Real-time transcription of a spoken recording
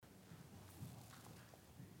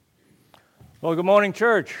Well, good morning,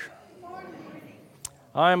 church.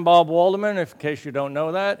 I'm Bob Walderman, in case you don't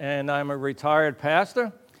know that, and I'm a retired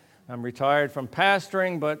pastor. I'm retired from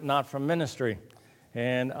pastoring, but not from ministry.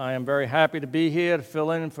 And I am very happy to be here to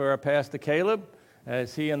fill in for Pastor Caleb,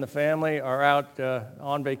 as he and the family are out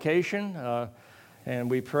on vacation.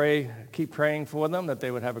 And we keep praying for them, that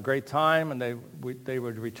they would have a great time and they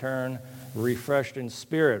would return refreshed in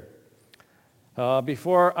spirit.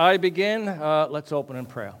 Before I begin, let's open in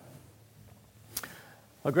prayer.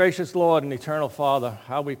 Our gracious Lord and eternal Father,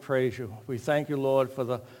 how we praise you. We thank you, Lord, for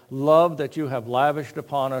the love that you have lavished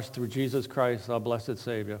upon us through Jesus Christ, our blessed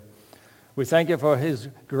Savior. We thank you for his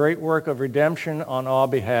great work of redemption on our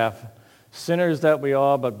behalf, sinners that we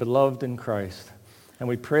are, but beloved in Christ. And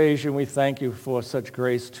we praise you and we thank you for such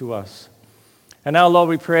grace to us. And now, Lord,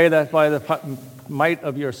 we pray that by the might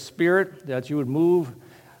of your Spirit, that you would move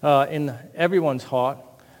in everyone's heart,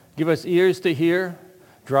 give us ears to hear,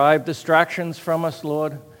 drive distractions from us,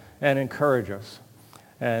 Lord, and encourage us.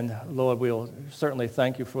 And, Lord, we'll certainly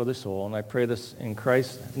thank you for this all. And I pray this in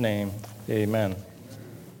Christ's name. Amen.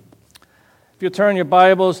 If you turn your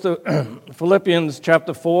Bibles to Philippians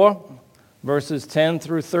chapter 4, verses 10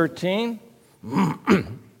 through 13.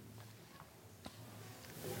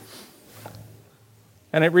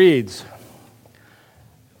 And it reads,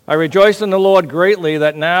 I rejoice in the Lord greatly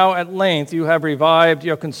that now at length you have revived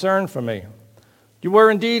your concern for me. You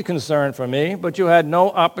were indeed concerned for me, but you had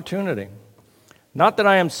no opportunity. Not that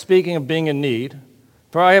I am speaking of being in need,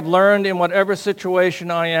 for I have learned in whatever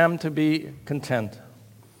situation I am to be content.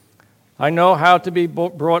 I know how to be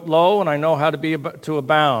brought low, and I know how to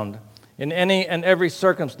abound. In any and every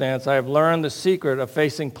circumstance, I have learned the secret of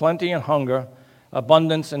facing plenty and hunger,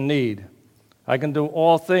 abundance and need. I can do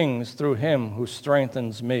all things through him who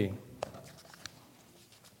strengthens me.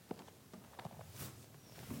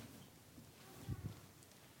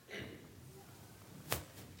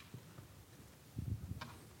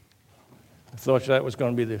 I thought that was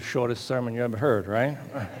going to be the shortest sermon you ever heard, right?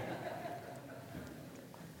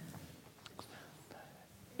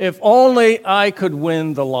 If only I could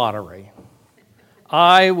win the lottery,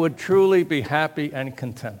 I would truly be happy and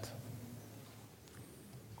content.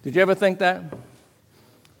 Did you ever think that?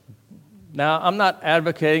 Now, I'm not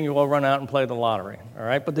advocating you all run out and play the lottery, all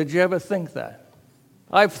right? But did you ever think that?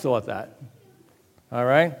 I've thought that, all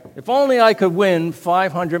right? If only I could win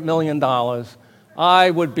 $500 million,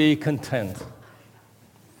 I would be content.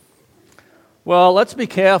 Well, let's be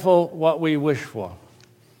careful what we wish for.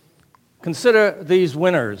 Consider these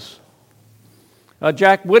winners.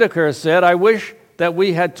 Jack Whitaker said, I wish that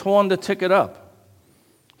we had torn the ticket up.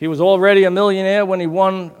 He was already a millionaire when he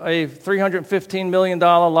won a $315 million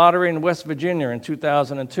lottery in West Virginia in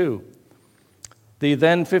 2002. The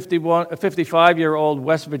then 55-year-old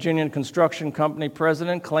West Virginian construction company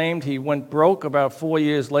president claimed he went broke about 4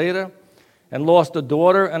 years later and lost a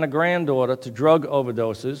daughter and a granddaughter to drug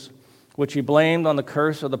overdoses, which he blamed on the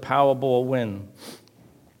curse of the Powerball win.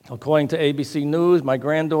 According to ABC News, my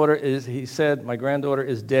granddaughter is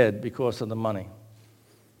dead because of the money.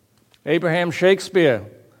 Abraham Shakespeare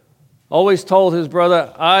always told his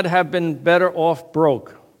brother, I'd have been better off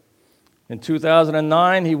broke. In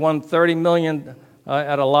 2009, he won $30 million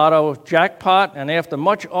at a lotto jackpot, and after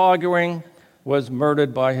much arguing, was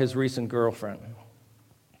murdered by his recent girlfriend.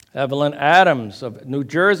 Evelyn Adams of New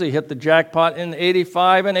Jersey hit the jackpot in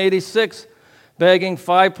 85 and 86, begging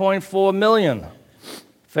 $5.4 million.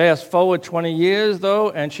 Fast forward 20 years, though,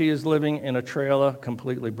 and she is living in a trailer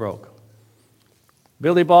completely broke.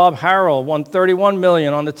 Billy Bob Harrell won $31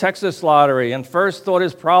 million on the Texas lottery and first thought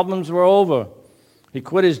his problems were over. He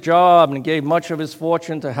quit his job and gave much of his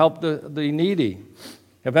fortune to help the needy.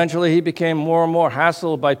 Eventually, he became more and more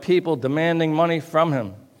hassled by people demanding money from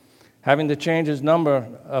him, having to change his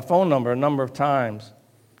phone number a number of times.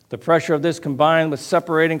 The pressure of this combined with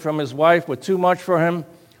separating from his wife was too much for him,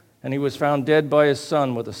 and he was found dead by his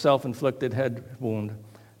son with a self-inflicted head wound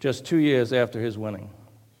just 2 years after his winning.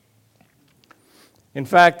 In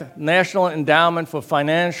fact, National Endowment for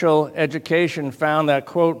Financial Education found that,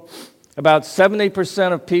 quote, about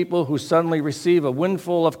 70% of people who suddenly receive a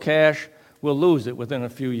windfall of cash will lose it within a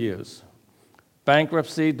few years.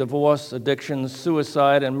 Bankruptcy, divorce, addictions,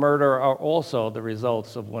 suicide, and murder are also the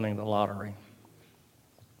results of winning the lottery.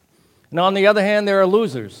 And on the other hand, there are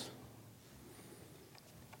losers.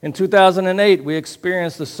 In 2008, we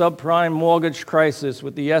experienced the subprime mortgage crisis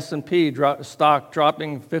with the S&P stock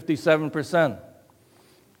dropping 57%.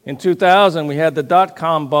 In 2000, we had the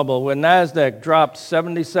dot-com bubble where NASDAQ dropped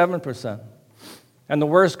 77%. And the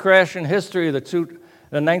worst crash in history, the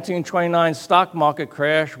 1929 stock market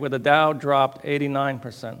crash where the Dow dropped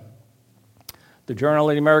 89%. The Journal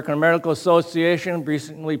of the American Medical Association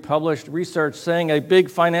recently published research saying a big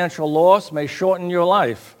financial loss may shorten your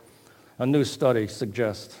life, a new study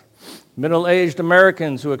suggests. Middle-aged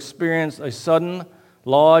Americans who experienced a sudden,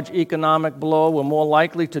 large economic blow were more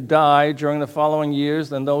likely to die during the following years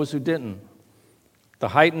than those who didn't. The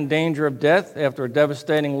heightened danger of death after a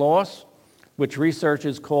devastating loss, which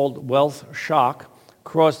researchers called wealth shock,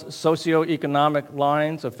 crossed socioeconomic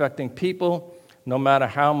lines affecting people no matter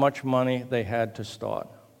how much money they had to start.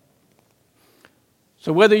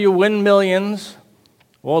 So whether you win millions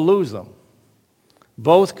or lose them,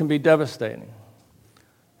 both can be devastating.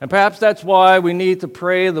 And perhaps that's why we need to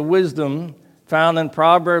pray the wisdom found in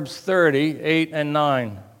Proverbs 30, 8 and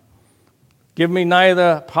 9. Give me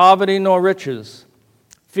neither poverty nor riches.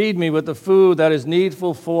 Feed me with the food that is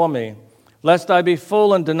needful for me, lest I be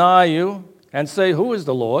full and deny you and say, who is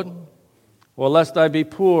the Lord? Or lest I be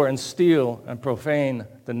poor and steal and profane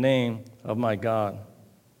the name of my God.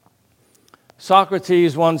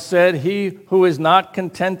 Socrates once said, he who is not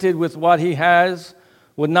contented with what he has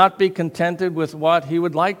would not be contented with what he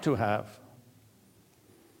would like to have.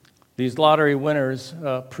 These lottery winners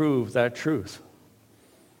prove that truth.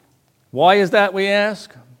 Why is that, we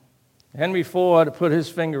ask? Henry Ford put his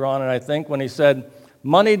finger on it, I think, when he said,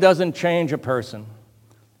 money doesn't change a person,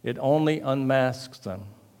 it only unmasks them.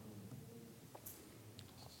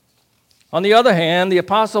 On the other hand, the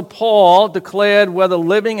Apostle Paul declared whether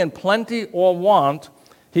living in plenty or want,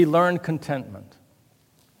 he learned contentment.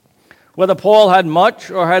 Whether Paul had much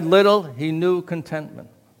or had little, he knew contentment.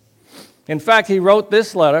 In fact, he wrote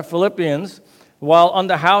this letter, Philippians, while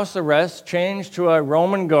under house arrest, changed to a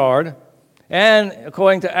Roman guard. And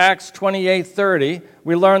according to Acts 28:30,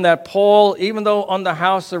 we learn that Paul, even though under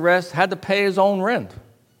house arrest, had to pay his own rent.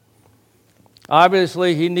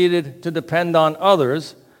 Obviously, he needed to depend on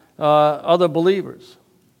others, other believers.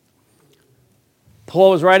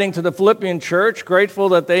 Paul was writing to the Philippian church, grateful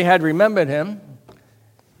that they had remembered him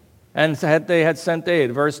and they had sent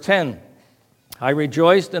aid. Verse 10, I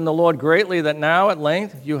rejoiced in the Lord greatly that now at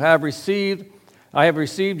length I have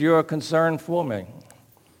received your concern for me.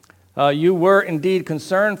 You were indeed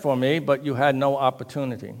concerned for me, but you had no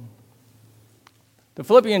opportunity. The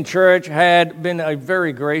Philippian church had been a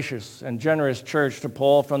very gracious and generous church to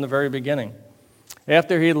Paul from the very beginning.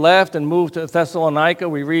 After he left and moved to Thessalonica,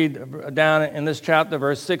 we read down in this chapter,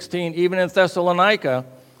 verse 16, even in Thessalonica,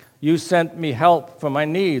 you sent me help for my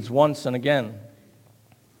needs once and again.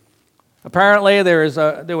 Apparently, there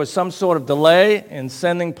was some sort of delay in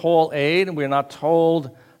sending Paul aid, and we're not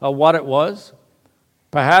told what it was.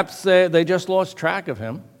 Perhaps they just lost track of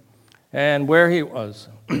him and where he was.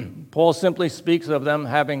 Paul simply speaks of them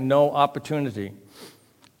having no opportunity.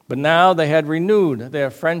 But now they had renewed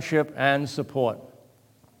their friendship and support.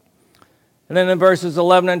 And then in verses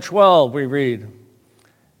 11 and 12 we read,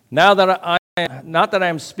 not that I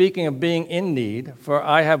am speaking of being in need, for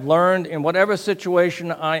I have learned in whatever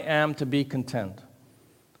situation I am to be content.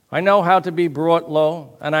 I know how to be brought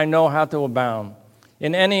low, and I know how to abound.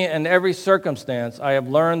 In any and every circumstance, I have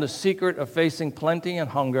learned the secret of facing plenty and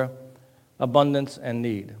hunger, abundance and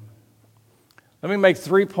need. Let me make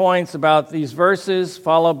 3 points about these verses,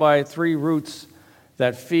 followed by 3 roots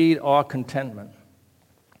that feed our contentment.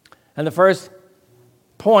 And the first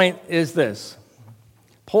point is this.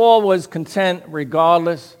 Paul was content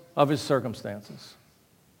regardless of his circumstances.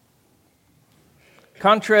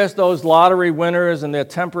 Contrast those lottery winners and their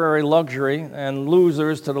temporary luxury and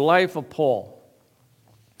losers to the life of Paul.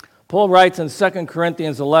 Paul writes in 2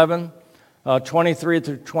 Corinthians 11, 23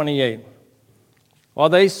 to 28, are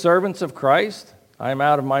they servants of Christ? I am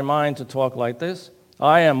out of my mind to talk like this.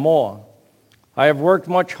 I am more. I have worked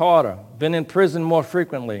much harder, been in prison more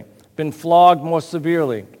frequently, been flogged more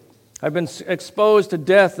severely. I've been exposed to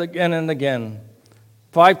death again and again.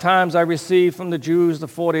 5 times I received from the Jews the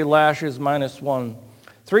 40 lashes minus 1.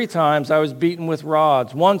 3 times I was beaten with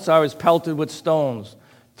rods. Once I was pelted with stones.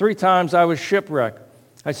 3 times I was shipwrecked.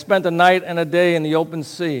 I spent a night and a day in the open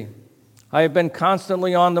sea. I have been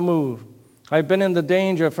constantly on the move. I have been in the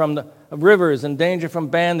danger from the rivers, in danger from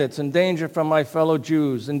bandits, in danger from my fellow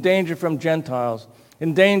Jews, in danger from Gentiles,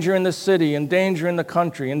 in danger in the city, in danger in the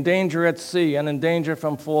country, in danger at sea, and in danger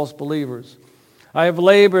from false believers. I have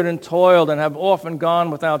labored and toiled and have often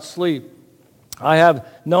gone without sleep. I have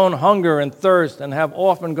known hunger and thirst and have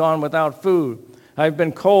often gone without food. I have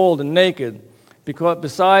been cold and naked. Because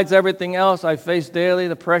besides everything else, I face daily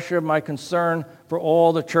the pressure of my concern for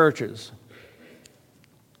all the churches.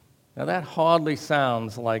 Now that hardly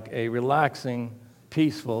sounds like a relaxing,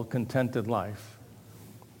 peaceful, contented life.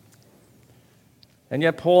 And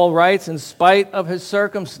yet Paul writes, in spite of his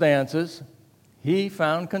circumstances, he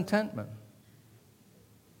found contentment.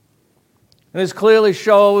 And this clearly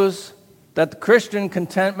shows that the Christian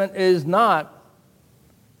contentment is not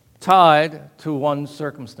tied to one's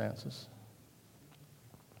circumstances.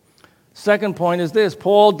 Second point is this: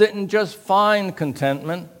 Paul didn't just find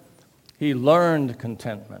contentment, he learned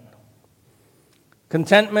contentment.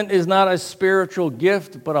 Contentment is not a spiritual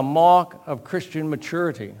gift, but a mark of Christian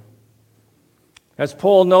maturity. As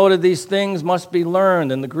Paul noted, these things must be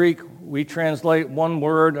learned. In the Greek, we translate one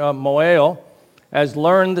word, moeo, as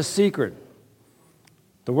learn the secret.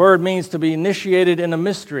 The word means to be initiated in a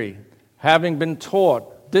mystery, having been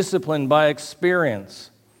taught, disciplined by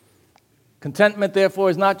experience. Contentment, therefore,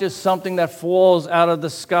 is not just something that falls out of the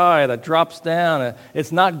sky, that drops down.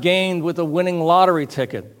 It's not gained with a winning lottery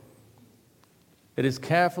ticket. It is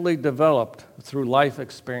carefully developed through life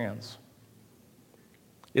experience.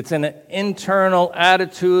 It's an internal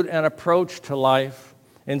attitude and approach to life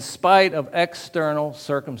in spite of external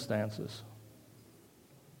circumstances.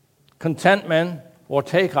 Contentment, or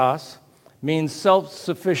tekos, means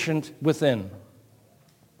self-sufficient within.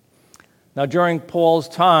 Now, during Paul's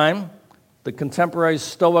time, the contemporary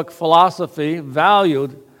Stoic philosophy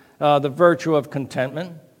valued the virtue of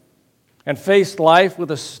contentment and faced life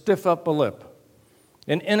with a stiff upper lip,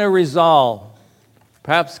 an inner resolve,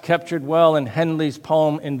 perhaps captured well in Henley's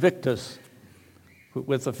poem Invictus,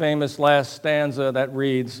 with the famous last stanza that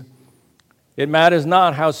reads, "It matters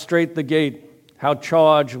not how strait the gate, how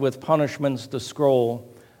charged with punishments the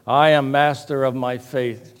scroll. I am master of my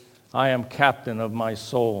fate, I am captain of my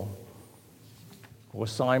soul." Or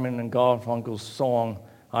Simon and Garfunkel's song,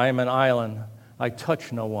 "I am an island, I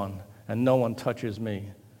touch no one, and no one touches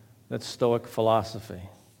me." That's Stoic philosophy.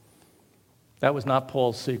 That was not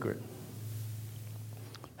Paul's secret.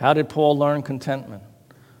 How did Paul learn contentment?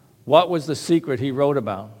 What was the secret he wrote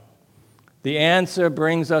about? The answer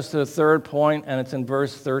brings us to the third point, and it's in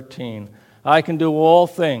verse 13. I can do all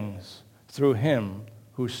things through him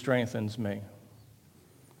who strengthens me.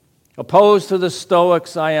 Opposed to the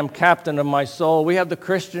Stoics, I am captain of my soul, we have the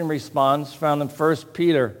Christian response found in 1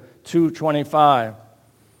 Peter 2:25.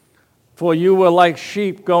 For you were like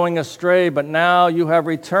sheep going astray, but now you have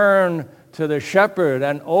returned to the shepherd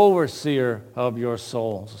and overseer of your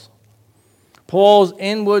souls. Paul's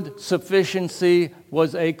inward sufficiency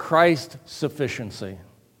was a Christ sufficiency.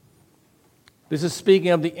 This is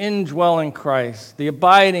speaking of the indwelling Christ, the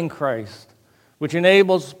abiding Christ, which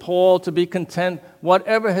enables Paul to be content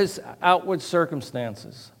whatever his outward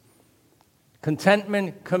circumstances.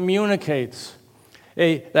 Contentment communicates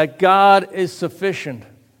that God is sufficient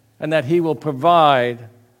and that he will provide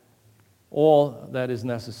all that is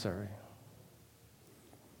necessary.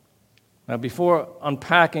 Now, before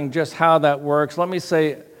unpacking just how that works, let me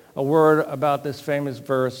say a word about this famous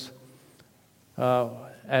verse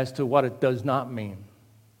as to what it does not mean.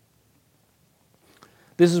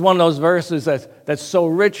 This is one of those verses that's so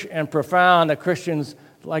rich and profound that Christians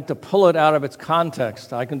like to pull it out of its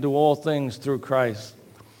context. I can do all things through Christ.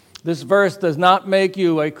 This verse does not make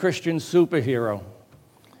you a Christian superhero.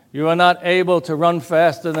 You are not able to run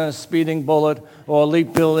faster than a speeding bullet or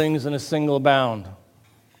leap buildings in a single bound.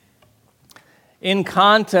 In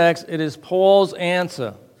context, it is Paul's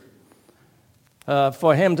answer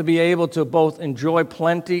for him to be able to both enjoy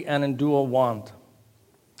plenty and endure want.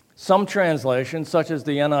 Some translations, such as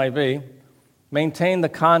the NIV, maintain the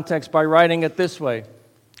context by writing it this way: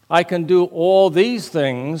 I can do all these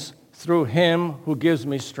things through him who gives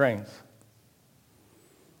me strength.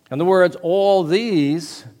 And the words all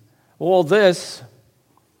these, all this,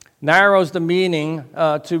 narrows the meaning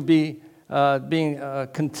to be being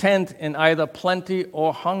content in either plenty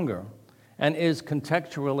or hunger, and is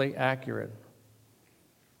contextually accurate.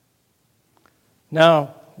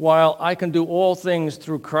 Now, while I can do all things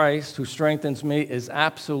through Christ who strengthens me is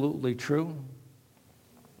absolutely true,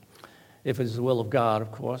 if it's the will of God,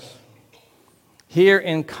 of course, here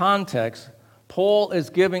in context, Paul is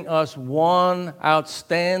giving us one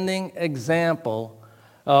outstanding example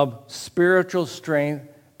of spiritual strength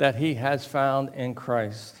that he has found in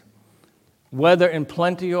Christ. Whether in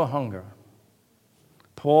plenty or hunger,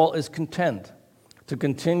 Paul is content to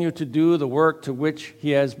continue to do the work to which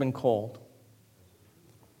he has been called.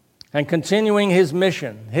 And continuing his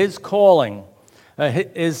mission, his calling,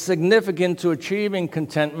 is significant to achieving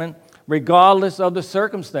contentment regardless of the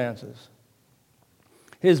circumstances.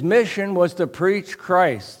 His mission was to preach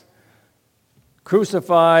Christ,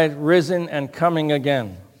 crucified, risen, and coming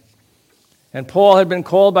again. And Paul had been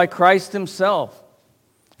called by Christ himself,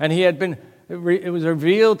 and it was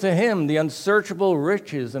revealed to him the unsearchable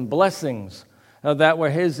riches and blessings that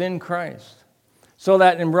were his in Christ. So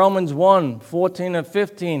that in Romans 1:14 and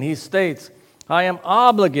 15, he states, I am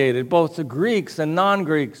obligated both to Greeks and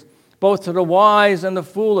non-Greeks, both to the wise and the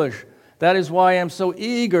foolish. That is why I am so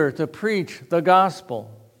eager to preach the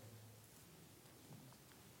gospel.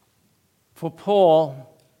 For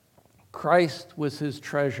Paul, Christ was his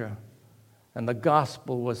treasure, and the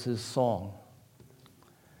gospel was his song.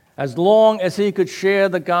 As long as he could share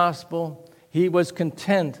the gospel, he was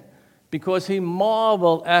content because he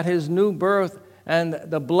marveled at his new birth and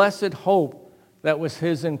the blessed hope that was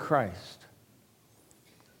his in Christ.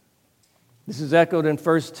 This is echoed in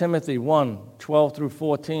 1 Timothy 1:12 through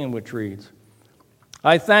 14, which reads,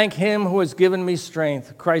 I thank him who has given me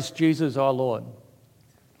strength, Christ Jesus our Lord,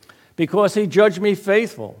 because he judged me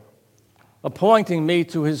faithful, appointing me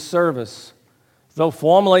to his service, though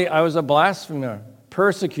formerly I was a blasphemer,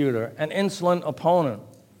 persecutor, and insolent opponent.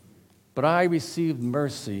 But I received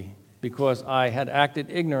mercy because I had acted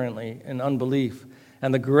ignorantly in unbelief,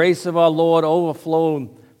 and the grace of our Lord overflowed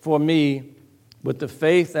for me with the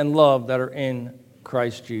faith and love that are in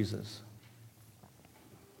Christ Jesus.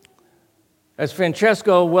 As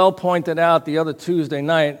Francesco well pointed out the other Tuesday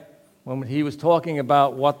night when he was talking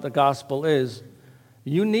about what the gospel is,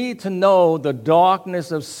 you need to know the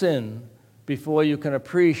darkness of sin before you can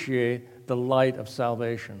appreciate the light of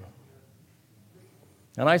salvation.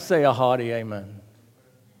 And I say a hearty amen.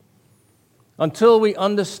 Until we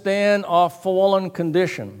understand our fallen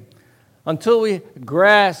condition, until we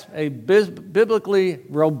grasp a biblically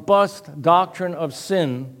robust doctrine of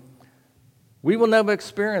sin, we will never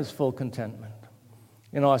experience full contentment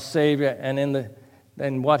in our Savior and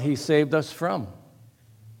in what he saved us from.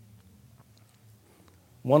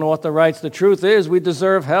 One author writes, the truth is we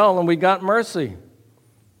deserve hell and we got mercy.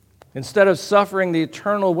 Instead of suffering the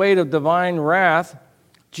eternal weight of divine wrath,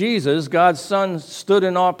 Jesus, God's Son, stood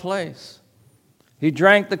in our place. He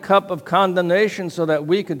drank the cup of condemnation so that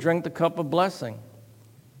we could drink the cup of blessing.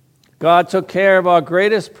 God took care of our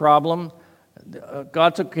greatest problem.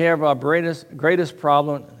 God took care of our greatest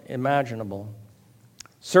problem imaginable.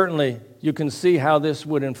 Certainly, you can see how this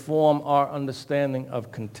would inform our understanding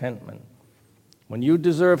of contentment. When you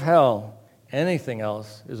deserve hell, anything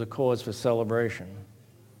else is a cause for celebration.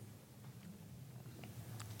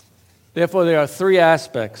 Therefore, there are three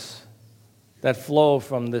aspects that flow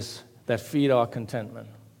from this, that feed our contentment.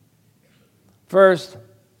 First,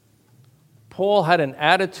 Paul had an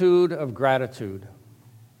attitude of gratitude.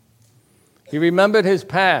 He remembered his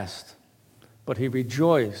past, but he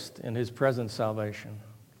rejoiced in his present salvation.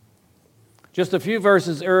 Just a few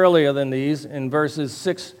verses earlier than these, in verses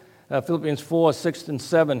 6, Philippians 4, 6, and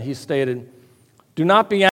 7, he stated, do not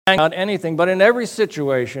be angry about anything, but in every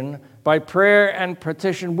situation, by prayer and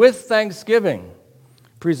petition with thanksgiving,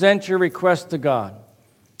 present your request to God.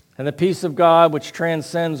 And the peace of God, which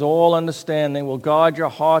transcends all understanding, will guard your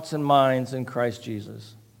hearts and minds in Christ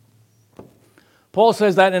Jesus. Paul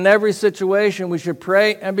says that in every situation we should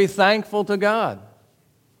pray and be thankful to God.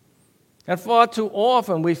 And far too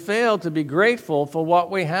often we fail to be grateful for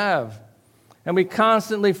what we have, and we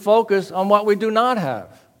constantly focus on what we do not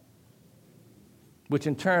have, which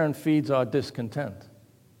in turn feeds our discontent.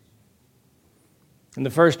 In the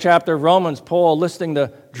first chapter of Romans, Paul listing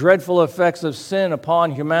the dreadful effects of sin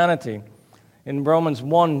upon humanity. In Romans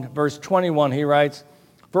 1, verse 21, he writes,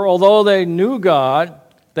 for although they knew God,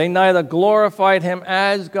 they neither glorified him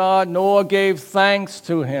as God nor gave thanks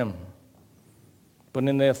to him. But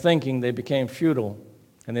in their thinking they became futile,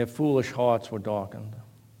 and their foolish hearts were darkened.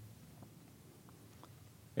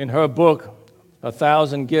 In her book,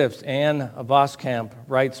 1,000 Gifts, Anne Voskamp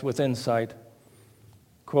writes with insight,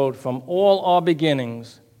 quote, from all our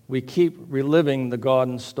beginnings, we keep reliving the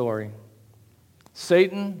garden story.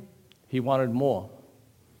 Satan, he wanted more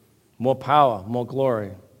power, more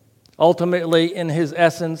glory. Ultimately, in his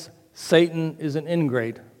essence, Satan is an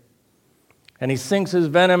ingrate, and he sinks his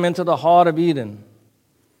venom into the heart of Eden.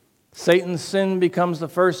 Satan's sin becomes the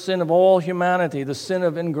first sin of all humanity, the sin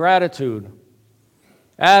of ingratitude.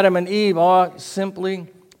 Adam and Eve are simply,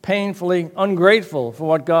 painfully ungrateful for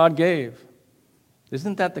what God gave.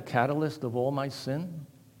 Isn't that the catalyst of all my sin?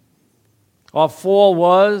 Our fall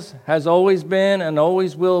was, has always been, and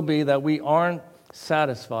always will be that we aren't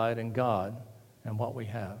satisfied in God and what we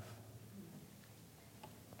have.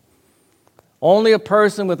 Only a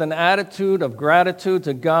person with an attitude of gratitude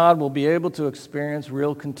to God will be able to experience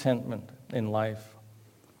real contentment in life.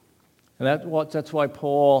 And that's why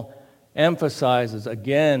Paul emphasizes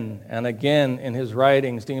again and again in his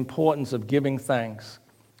writings the importance of giving thanks.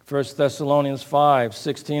 1 Thessalonians 5,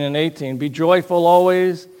 16 and 18, be joyful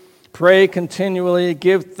always, pray continually,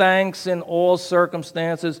 give thanks in all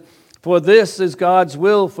circumstances, for this is God's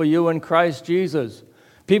will for you in Christ Jesus.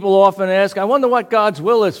 People often ask, I wonder what God's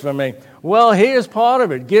will is for me. Well, here's part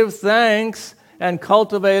of it. Give thanks and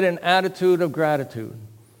cultivate an attitude of gratitude.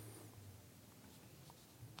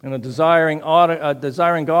 In a Desiring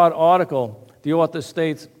God article, the author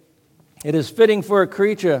states, "It is fitting for a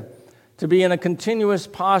creature to be in a continuous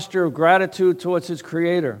posture of gratitude towards his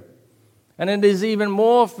Creator. And it is even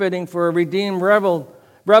more fitting for a redeemed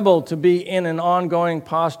rebel to be in an ongoing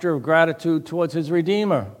posture of gratitude towards his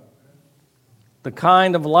Redeemer. The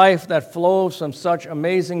kind of life that flows from such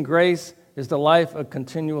amazing grace is the life of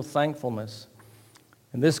continual thankfulness.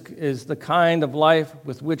 And this is the kind of life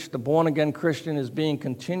with which the born-again Christian is being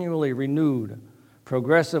continually renewed,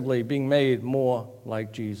 progressively being made more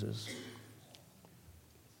like Jesus."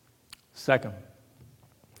 Second,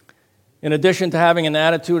 in addition to having an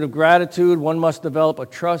attitude of gratitude, one must develop a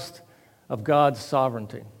trust of God's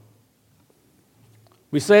sovereignty.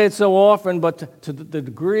 We say it so often, but to the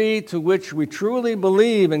degree to which we truly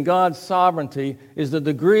believe in God's sovereignty is the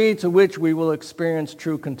degree to which we will experience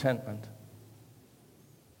true contentment.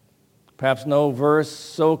 Perhaps no verse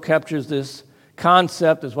so captures this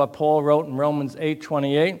concept as what Paul wrote in Romans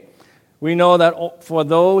 8:28. We know that for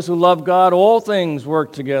those who love God, all things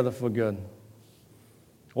work together for good.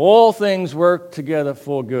 All things work together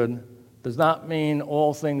for good does not mean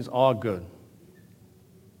all things are good.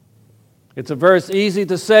 It's a verse easy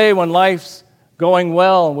to say when life's going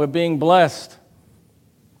well and we're being blessed.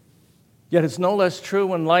 Yet it's no less true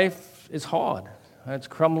when life is hard and it's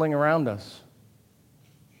crumbling around us.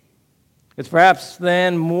 It's perhaps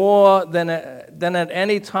then more than at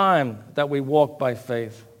any time that we walk by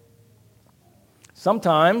faith.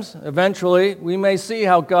 Sometimes, eventually, we may see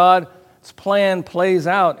how God's plan plays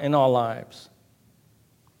out in our lives.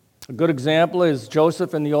 A good example is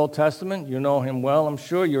Joseph in the Old Testament. You know him well, I'm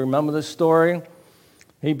sure. You remember this story.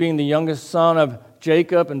 He, being the youngest son of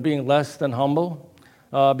Jacob and being less than humble,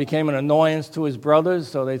 became an annoyance to his brothers,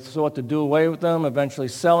 so they sought to do away with him, eventually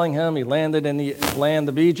selling him. He landed in the land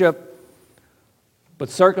of Egypt. But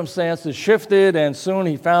circumstances shifted, and soon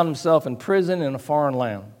he found himself in prison in a foreign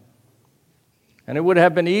land. And it would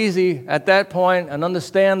have been easy at that point and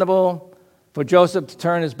understandable for Joseph to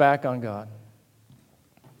turn his back on God.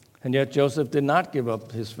 And yet Joseph did not give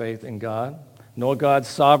up his faith in God, nor God's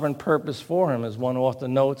sovereign purpose for him, as one author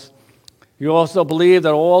notes. He also believed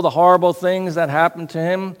that all the horrible things that happened to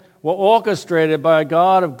him were orchestrated by a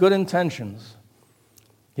God of good intentions.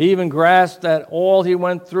 He even grasped that all he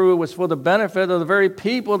went through was for the benefit of the very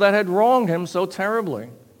people that had wronged him so terribly.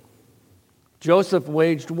 Joseph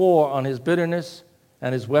waged war on his bitterness,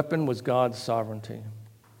 and his weapon was God's sovereignty.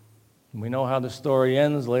 And we know how the story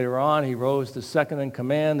ends. Later on, he rose to second in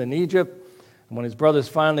command in Egypt, and when his brothers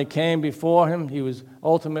finally came before him, he was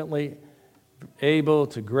ultimately able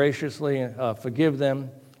to graciously forgive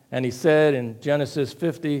them. And he said in Genesis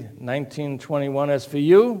 50:19-21, "As for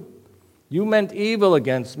you, you meant evil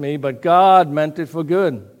against me, but God meant it for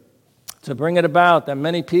good, to bring it about that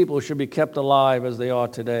many people should be kept alive as they are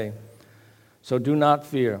today. So do not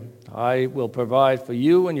fear. I will provide for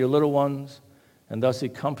you and your little ones." And thus he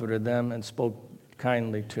comforted them and spoke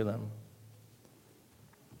kindly to them.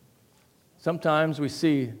 Sometimes we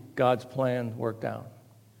see God's plan worked out.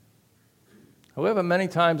 However, many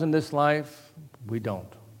times in this life, we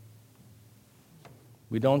don't.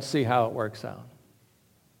 We don't see how it works out.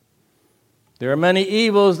 There are many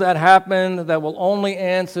evils that happen that will only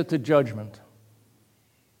answer to judgment.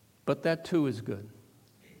 But that too is good,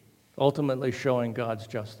 ultimately showing God's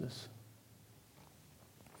justice.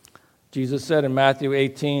 Jesus said in Matthew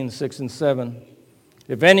 18:6-7,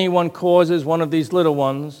 "If anyone causes one of these little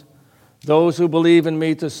ones, those who believe in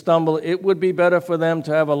me, to stumble, it would be better for them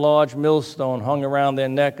to have a large millstone hung around their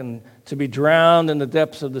neck and to be drowned in the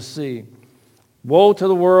depths of the sea. Woe to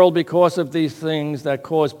the world because of these things that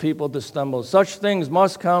cause people to stumble. Such things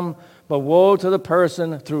must come, but woe to the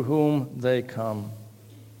person through whom they come."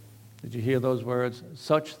 Did you hear those words?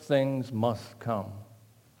 Such things must come,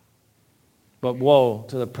 but woe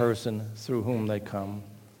to the person through whom they come.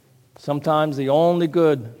 Sometimes the only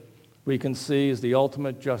good we can see is the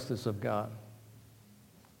ultimate justice of God.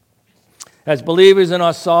 As believers in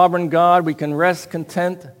our sovereign God, we can rest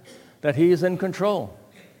content that He is in control.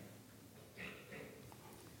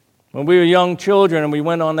 When we were young children and we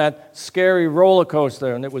went on that scary roller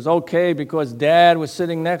coaster, and it was okay because Dad was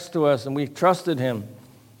sitting next to us and we trusted him.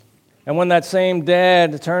 And when that same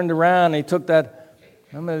dad turned around, he took that,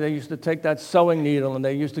 remember they used to take that sewing needle and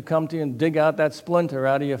they used to come to you and dig out that splinter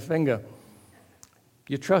out of your finger.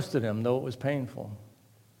 You trusted him, though it was painful.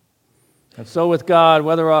 And so with God,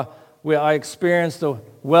 whether I experienced the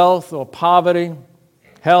wealth or poverty,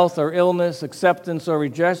 health or illness, acceptance or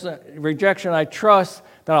rejection, I trust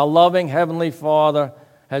that our loving Heavenly Father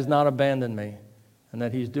has not abandoned me and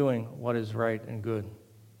that he's doing what is right and good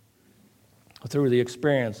through the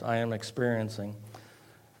experience I am experiencing.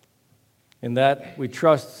 In that we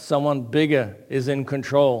trust someone bigger is in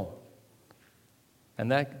control,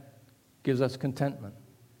 and that gives us contentment.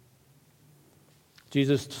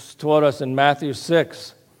 Jesus taught us in Matthew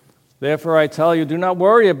 6, "Therefore I tell you, do not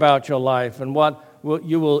worry about your life and what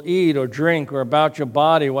you will eat or drink, or about your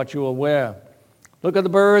body, what you will wear. Look at the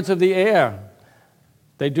birds of the air.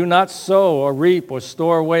 They do not sow or reap or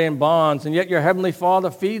store away in barns, and yet your heavenly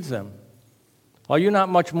Father feeds them. Are you not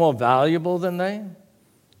much more valuable than they?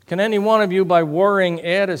 Can any one of you, by worrying,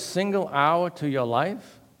 add a single hour to your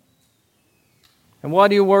life? And why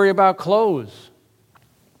do you worry about clothes?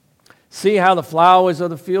 See how the flowers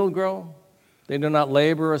of the field grow? They do not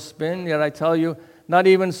labor or spin, yet I tell you, not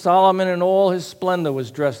even Solomon in all his splendor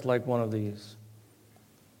was dressed like one of these.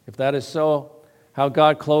 If that is so, how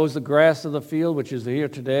God clothes the grass of the field, which is here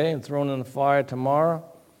today and thrown in the fire tomorrow,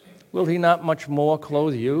 will he not much more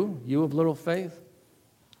clothe you, you of little faith?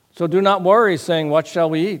 So do not worry, saying, what shall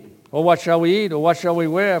we eat? Or what shall we eat? Or what shall we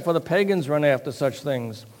wear? For the pagans run after such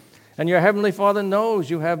things. And your heavenly Father knows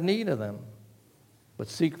you have need of them. But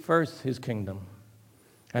seek first his kingdom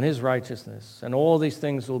and his righteousness, and all these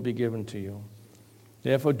things will be given to you.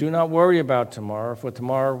 Therefore do not worry about tomorrow, for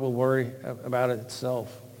tomorrow will worry about it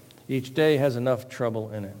itself. Each day has enough trouble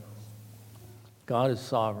in it." God is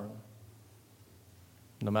sovereign.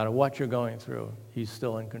 No matter what you're going through, he's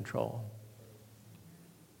still in control.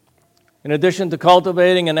 In addition to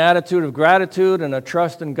cultivating an attitude of gratitude and a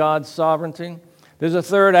trust in God's sovereignty, there's a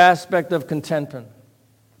third aspect of contentment.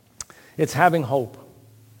 It's having hope.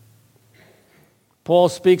 Paul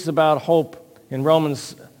speaks about hope in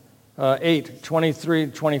Romans 8,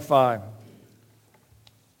 23-25.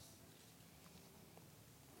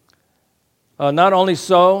 Not only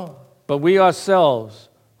so, but we ourselves,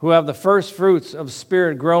 who have the first fruits of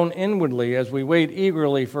Spirit, groan inwardly as we wait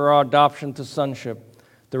eagerly for our adoption to sonship,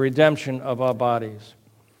 the redemption of our bodies.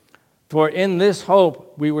 For in this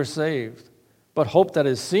hope we were saved. But hope that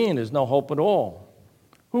is seen is no hope at all.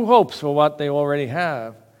 Who hopes for what they already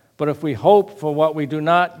have? But if we hope for what we do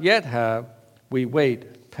not yet have, we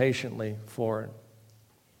wait patiently for it.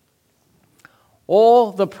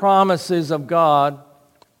 All the promises of God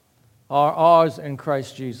are ours in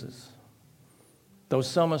Christ Jesus, though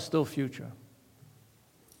some are still future.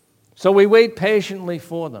 So we wait patiently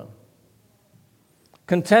for them,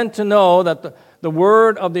 content to know that the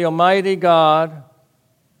word of the Almighty God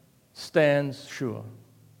stands sure.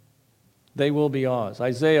 They will be ours.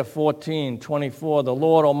 Isaiah 14:24, "The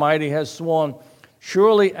Lord Almighty has sworn,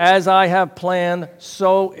 surely as I have planned,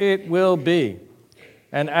 so it will be.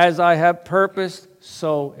 And as I have purposed,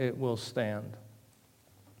 so it will stand."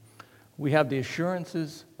 We have the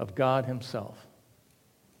assurances of God himself.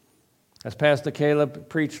 As Pastor Caleb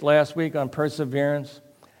preached last week on perseverance,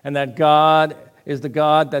 and that God is the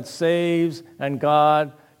God that saves and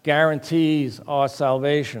God guarantees our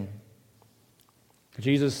salvation.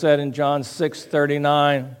 Jesus said in John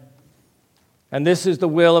 6:39, "And this is the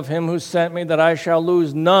will of him who sent me, that I shall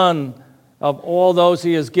lose none of all those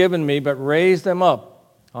he has given me, but raise them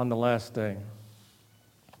up on the last day."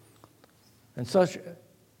 And such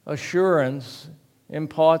assurance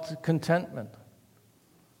imparts contentment.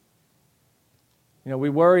 You know, we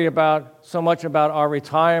worry so much about our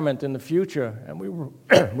retirement in the future, and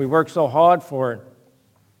we work so hard for it.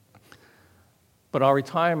 But our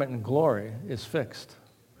retirement in glory is fixed.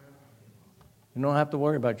 You don't have to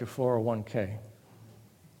worry about your 401k.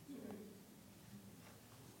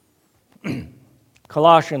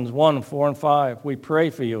 Colossians 1:4-5, "We pray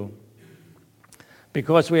for you,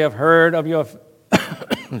 because we have heard of your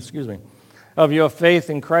of your faith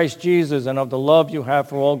in Christ Jesus and of the love you have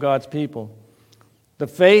for all God's people. The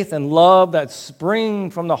faith and love that spring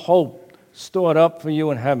from the hope stored up for you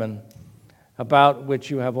in heaven, about which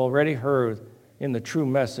you have already heard in the true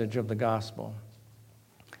message of the gospel."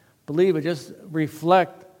 Believer, just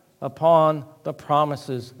reflect upon the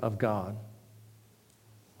promises of God.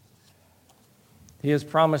 He has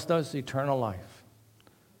promised us eternal life.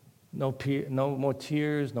 No more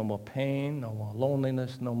tears, no more pain, no more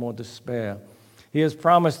loneliness, no more despair. He has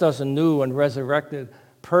promised us a new and resurrected,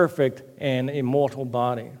 perfect and immortal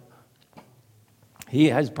body. He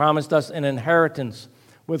has promised us an inheritance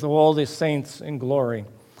with all the saints in glory.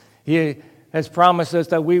 He has promised us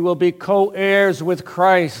that we will be co-heirs with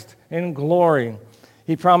Christ in glory.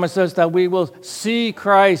 He promised us that we will see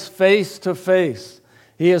Christ face to face.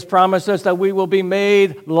 He has promised us that we will be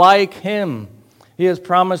made like him. He has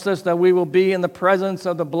promised us that we will be in the presence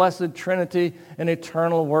of the Blessed Trinity in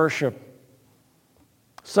eternal worship.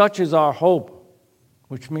 Such is our hope,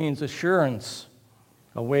 which means assurance.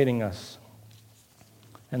 awaiting us.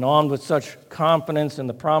 And armed with such confidence in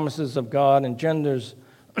the promises of God engenders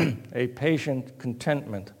a patient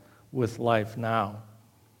contentment with life now.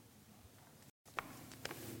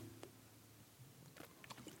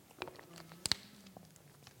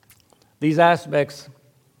 These aspects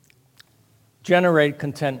generate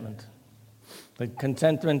contentment. The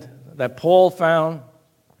contentment that Paul found,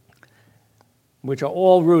 which are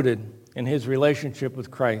all rooted in his relationship with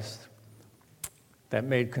Christ, that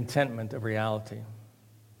made contentment a reality.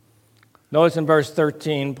 Notice in verse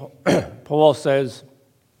 13, Paul says,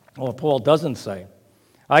 or Paul doesn't say,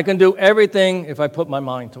 I can do everything if I put my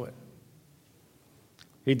mind to it.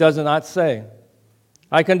 He does not say,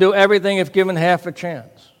 I can do everything if given half a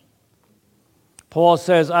chance. Paul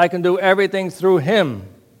says, I can do everything through him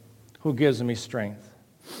who gives me strength.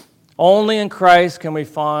 Only in Christ can we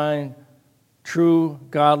find true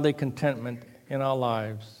godly contentment in our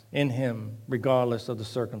lives, in him, regardless of the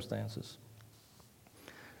circumstances.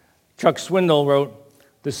 Chuck Swindoll wrote,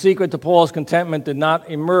 the secret to Paul's contentment did not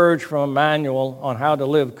emerge from a manual on how to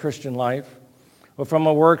live Christian life or from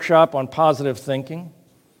a workshop on positive thinking.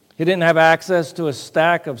 He didn't have access to a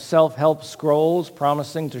stack of self-help scrolls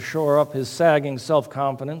promising to shore up his sagging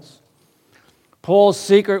self-confidence. Paul's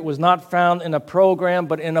secret was not found in a program,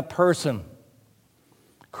 but in a person.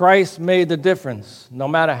 Christ made the difference. No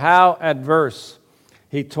matter how adverse,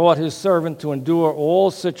 he taught his servant to endure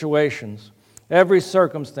all situations, every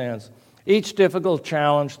circumstance, each difficult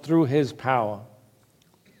challenge through his power.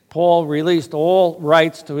 Paul released all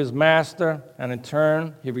rights to his master, and in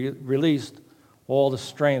turn, he released all the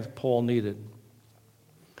strength Paul needed.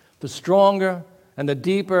 The stronger and the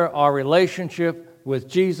deeper our relationship with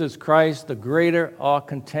Jesus Christ, the greater our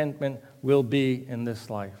contentment will be in this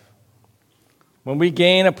life. When we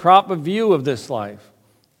gain a proper view of this life,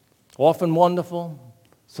 often wonderful,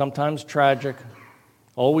 sometimes tragic,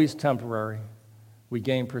 always temporary, we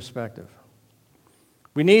gain perspective.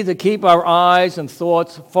 We need to keep our eyes and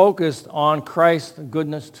thoughts focused on Christ's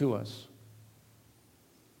goodness to us.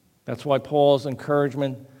 That's why Paul's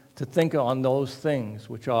encouragement to think on those things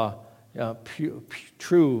which are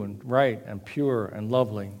true and right and pure and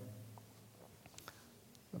lovely.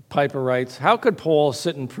 Piper writes, how could Paul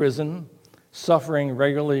sit in prison, suffering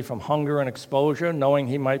regularly from hunger and exposure, knowing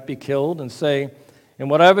he might be killed, and say, in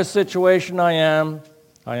whatever situation I am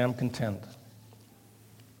content?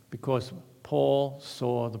 Because Paul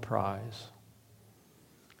saw the prize.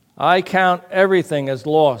 I count everything as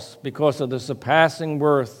loss because of the surpassing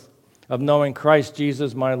worth of knowing Christ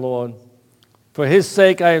Jesus my Lord. For his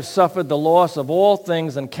sake I have suffered the loss of all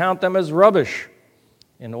things and count them as rubbish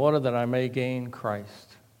in order that I may gain Christ.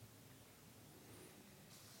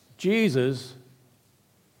 Jesus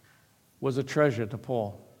was a treasure to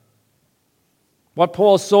Paul. What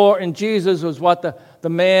Paul saw in Jesus was what the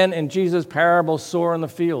man in Jesus' parable saw in the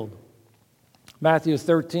field. Matthew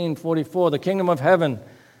 13:44, the kingdom of heaven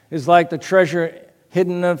is like the treasure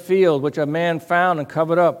hidden in a field, which a man found and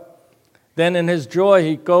covered up. Then in his joy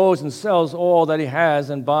he goes and sells all that he has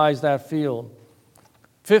and buys that field.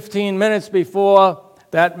 15 minutes before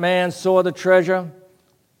that man saw the treasure,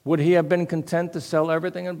 would he have been content to sell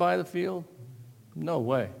everything and buy the field? No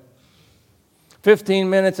way. 15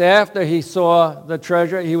 minutes after he saw the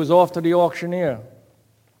treasure, he was off to the auctioneer.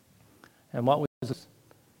 And what was it?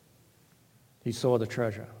 He saw the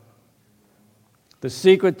treasure. The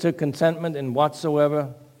secret to contentment in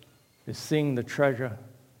whatsoever is seeing the treasure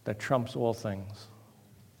that trumps all things.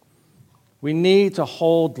 We need to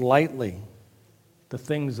hold lightly the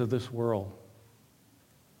things of this world.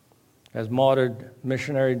 As martyred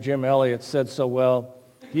missionary Jim Elliot said so well,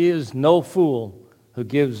 he is no fool who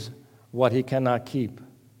gives what he cannot keep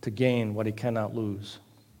to gain what he cannot lose.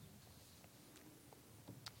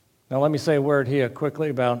 Now let me say a word here quickly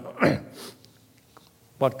about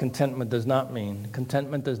what contentment does not mean.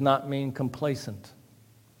 Contentment does not mean complacent.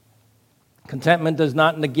 Contentment does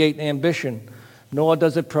not negate ambition, nor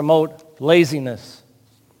does it promote laziness.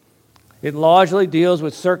 It largely deals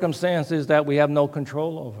with circumstances that we have no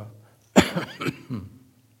control over.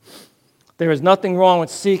 There is nothing wrong with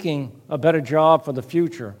seeking a better job for the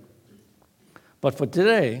future. But for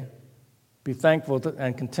today, be thankful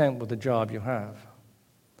and content with the job you have.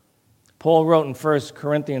 Paul wrote in 1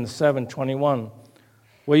 Corinthians 7:21,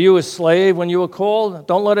 were you a slave when you were called?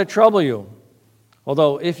 Don't let it trouble you.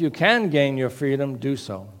 Although if you can gain your freedom, do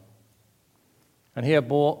so. And here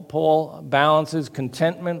Paul balances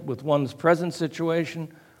contentment with one's present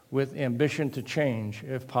situation with ambition to change,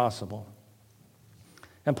 if possible.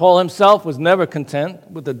 And Paul himself was never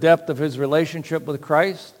content with the depth of his relationship with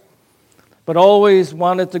Christ, but always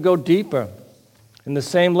wanted to go deeper. In the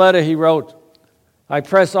same letter he wrote, I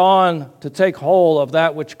press on to take hold of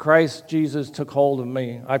that which Christ Jesus took hold of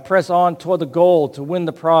me. I press on toward the goal to win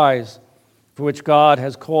the prize for which God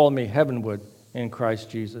has called me heavenward in Christ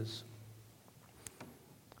Jesus.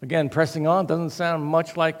 Again, pressing on doesn't sound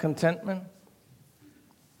much like contentment.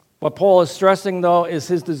 What Paul is stressing, though, is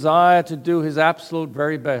his desire to do his absolute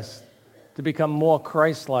very best to become more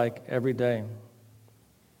Christ-like every day.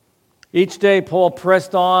 Each day, Paul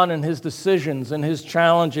pressed on in his decisions, in his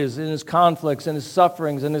challenges, in his conflicts, in his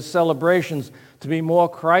sufferings, in his celebrations to be more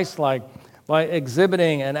Christ-like by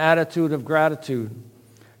exhibiting an attitude of gratitude,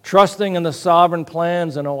 trusting in the sovereign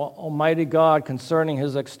plans and Almighty God concerning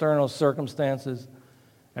his external circumstances,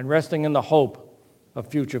 and resting in the hope of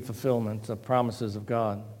future fulfillment of promises of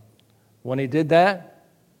God. When he did that,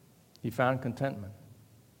 he found contentment.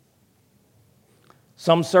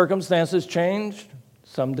 Some circumstances changed,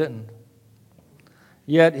 some didn't.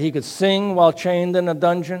 Yet he could sing while chained in a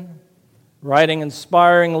dungeon, writing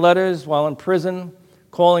inspiring letters while in prison,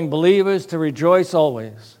 calling believers to rejoice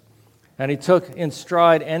always. And he took in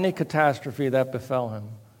stride any catastrophe that befell him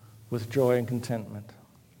with joy and contentment.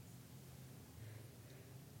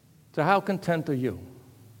 So how content are you?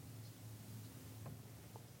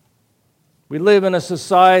 We live in a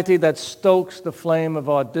society that stokes the flame of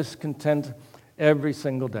our discontent every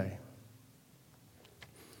single day.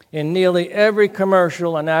 In nearly every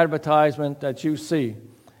commercial and advertisement that you see,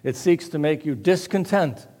 it seeks to make you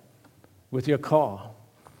discontent with your car,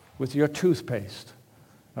 with your toothpaste,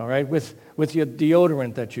 all right, with your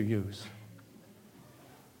deodorant that you use.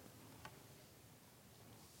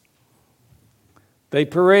 They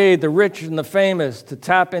parade the rich and the famous to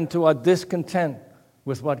tap into our discontent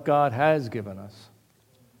with what God has given us.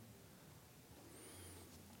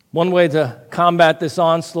 One way to combat this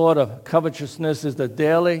onslaught of covetousness is to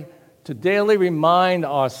daily remind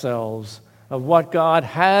ourselves of what God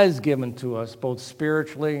has given to us, both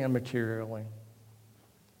spiritually and materially.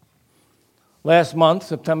 Last month,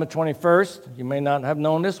 September 21st, you may not have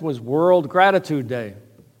known this, was World Gratitude Day.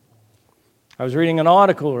 I was reading an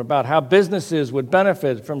article about how businesses would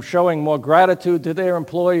benefit from showing more gratitude to their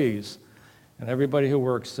employees, and everybody who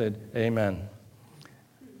works said, amen.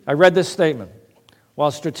 I read this statement.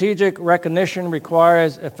 While strategic recognition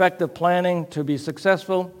requires effective planning to be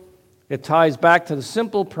successful, it ties back to the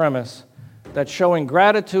simple premise that showing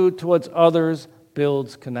gratitude towards others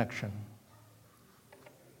builds connection.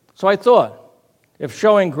 So I thought, if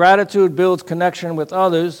showing gratitude builds connection with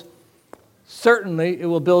others, certainly it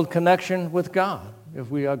will build connection with God if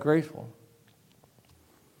we are grateful.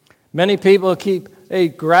 Many people keep a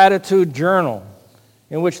gratitude journal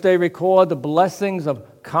in which they record the blessings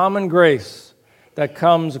of common grace that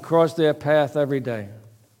comes across their path every day.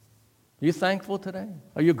 Are you thankful today?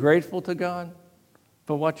 Are you grateful to God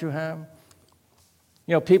for what you have?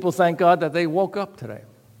 You know, people thank God that they woke up today.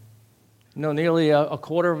 You know, nearly a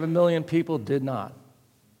 250,000 people did not.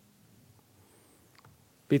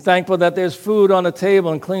 Be thankful that there's food on the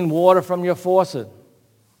table and clean water from your faucet.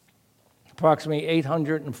 Approximately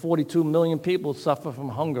 842 million people suffer from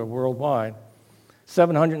hunger worldwide.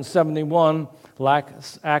 771 lack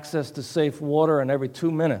access to safe water, and every 2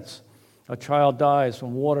 minutes, a child dies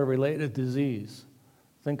from water-related disease.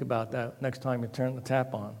 Think about that next time you turn the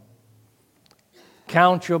tap on.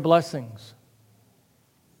 Count your blessings.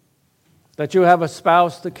 That you have a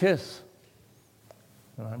spouse to kiss.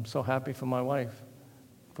 And I'm so happy for my wife.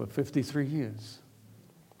 For 53 years,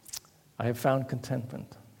 I have found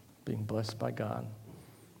contentment, being blessed by God.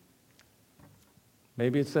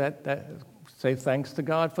 Maybe it's that say thanks to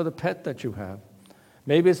God for the pet that you have.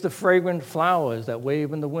 Maybe it's the fragrant flowers that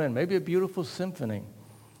wave in the wind. Maybe a beautiful symphony.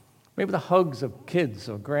 Maybe the hugs of kids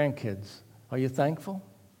or grandkids. Are you thankful?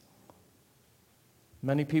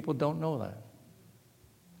 Many people don't know that.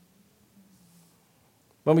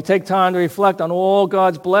 When we take time to reflect on all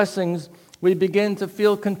God's blessings, we begin to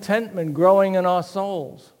feel contentment growing in our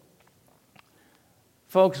souls.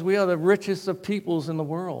 Folks, we are the richest of peoples in the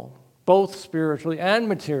world, both spiritually and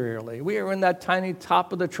materially. We are in that tiny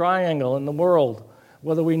top of the triangle in the world,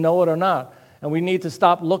 whether we know it or not. And we need to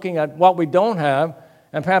stop looking at what we don't have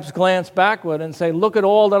and perhaps glance backward and say, look at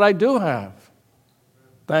all that I do have.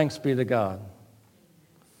 Thanks be to God.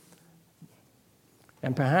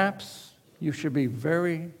 And perhaps you should be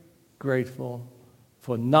very grateful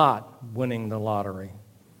for not winning the lottery.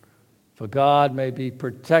 For God may be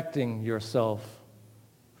protecting yourself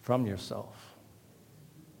from yourself.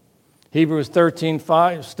 Hebrews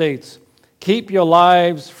 13:5 states, keep your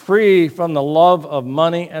lives free from the love of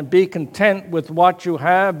money and be content with what you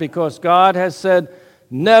have, because God has said,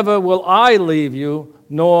 never will I leave you,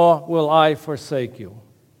 nor will I forsake you.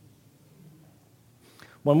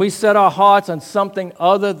 When we set our hearts on something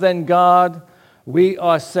other than God, we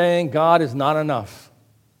are saying God is not enough.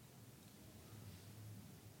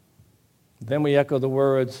 Then we echo the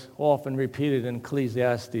words often repeated in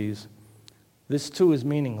Ecclesiastes, this too is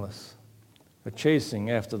meaningless, a chasing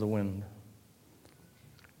after the wind.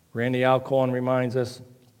 Randy Alcorn reminds us,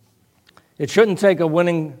 it shouldn't take a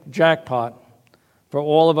winning jackpot for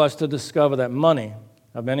all of us to discover that money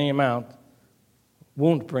of any amount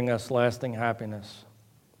won't bring us lasting happiness.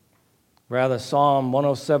 Rather, Psalm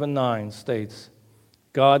 107:9 states,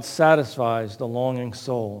 God satisfies the longing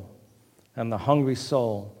soul, and the hungry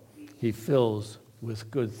soul he fills with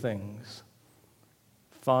good things.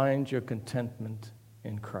 Find your contentment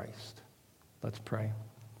in Christ. Let's pray.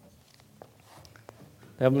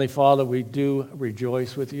 Heavenly Father, we do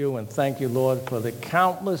rejoice with you and thank you, Lord, for the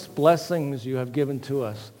countless blessings you have given to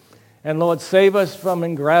us. And Lord, save us from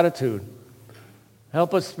ingratitude.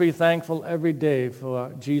 Help us to be thankful every day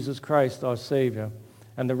for Jesus Christ, our Savior,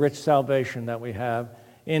 and the rich salvation that we have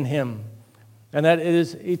in him, and that it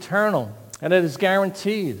is eternal, and it is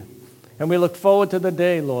guaranteed. And we look forward to the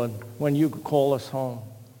day, Lord, when you call us home.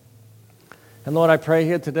 And Lord, I pray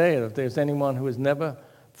here today that if there's anyone who has never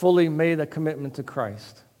fully made a commitment to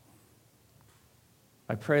Christ,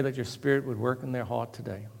 I pray that your Spirit would work in their heart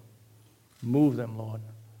today. Move them, Lord.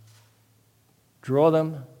 Draw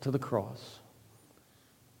them to the cross,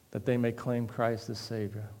 that they may claim Christ as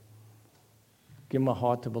Savior. Give them a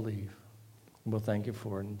heart to believe. And we'll thank you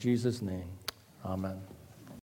for it. In Jesus' name, amen.